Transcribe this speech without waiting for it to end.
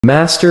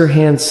Master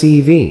Hand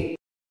CV.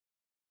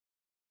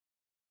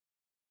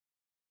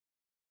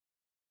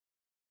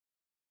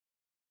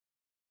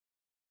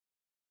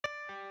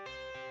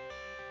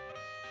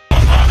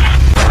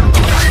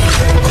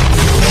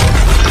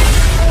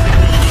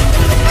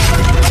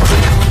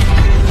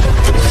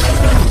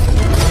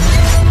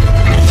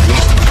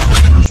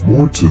 There's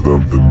more to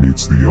them than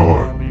meets the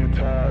eye.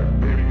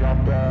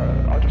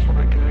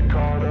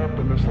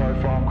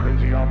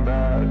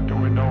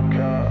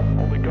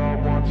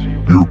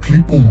 Your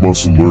people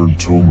must learn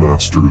to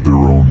master their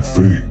own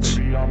fate.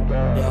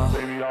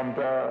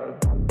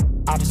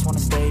 I just wanna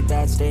stay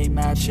bad, stay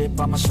mad, chip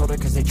on my shoulder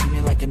cause they treat me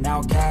like an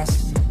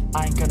outcast.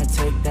 I ain't gonna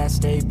take that,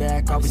 stay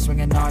back, I'll be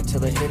swinging hard till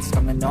the hits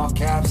come in all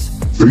caps.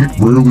 Fate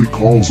rarely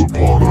calls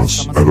upon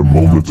us at a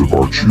moment of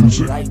our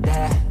choosing. Like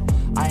that,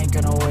 I ain't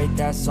gonna wait,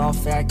 that's all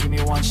fact. Give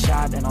me one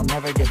shot and I'll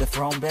never get the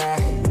throne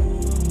back.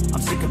 I'm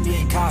sick of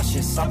being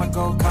cautious, I'ma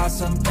go cause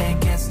something,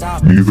 can't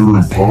stop me. Neither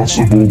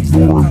impossible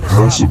nor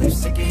impassable.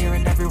 Sick of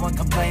hearing everyone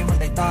complain when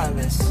they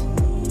thoughtless.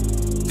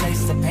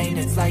 Taste the pain,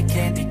 it's like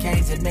candy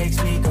canes. It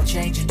makes me go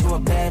change into a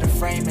better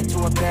frame,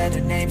 into a better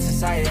name.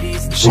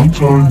 Society's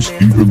sometimes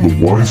even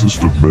the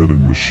wisest of men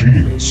and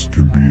machines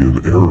can be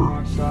in error.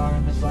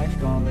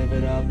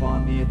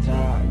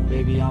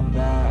 Baby, I'm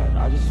bad.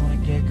 I just wanna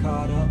get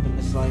caught up in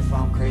this life.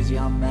 I'm crazy,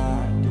 I'm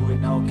mad. Do it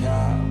no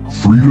cap.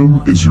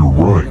 Freedom is your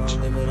right.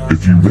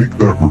 If you make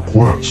that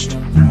request,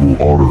 we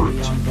will honor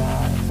it.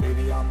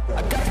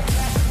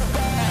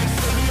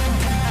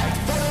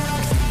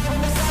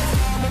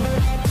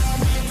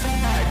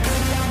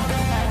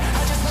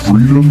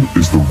 Freedom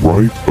is the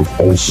right of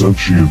all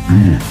sentient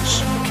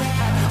beings.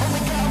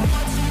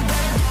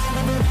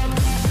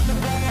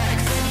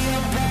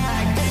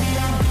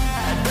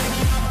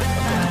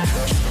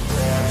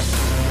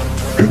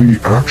 Any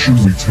action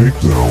we take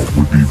now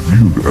would be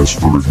viewed as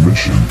for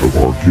admission of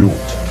our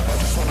guilt.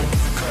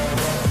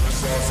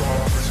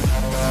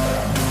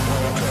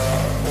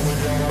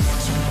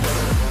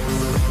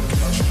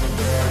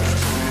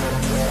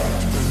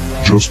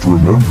 Just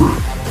remember,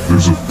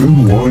 there's a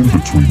thin line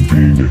between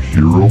being a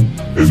hero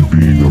and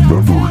being a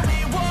memory.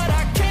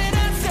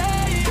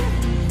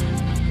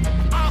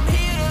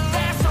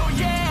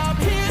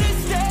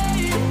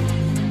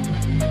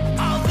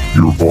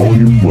 Your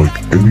volume, like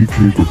any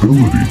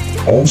capability,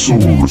 also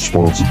a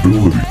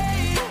responsibility.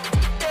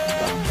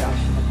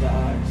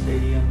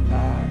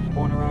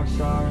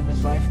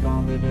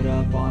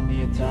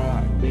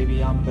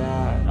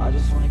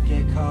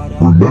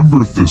 Remember,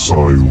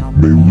 Thisaiu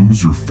may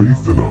lose your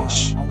faith in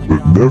us,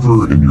 but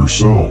never in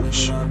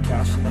yourselves.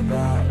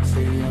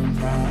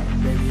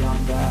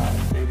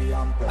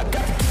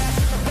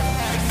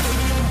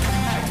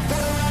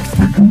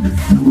 We can be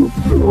heroes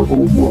in our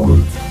own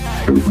lives,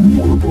 every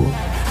one of us,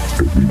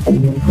 if we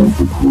only have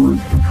the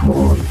courage to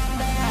try.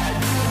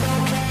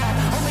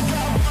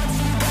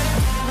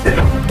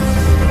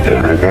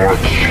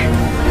 Overwatch,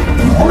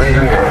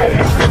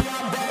 reload!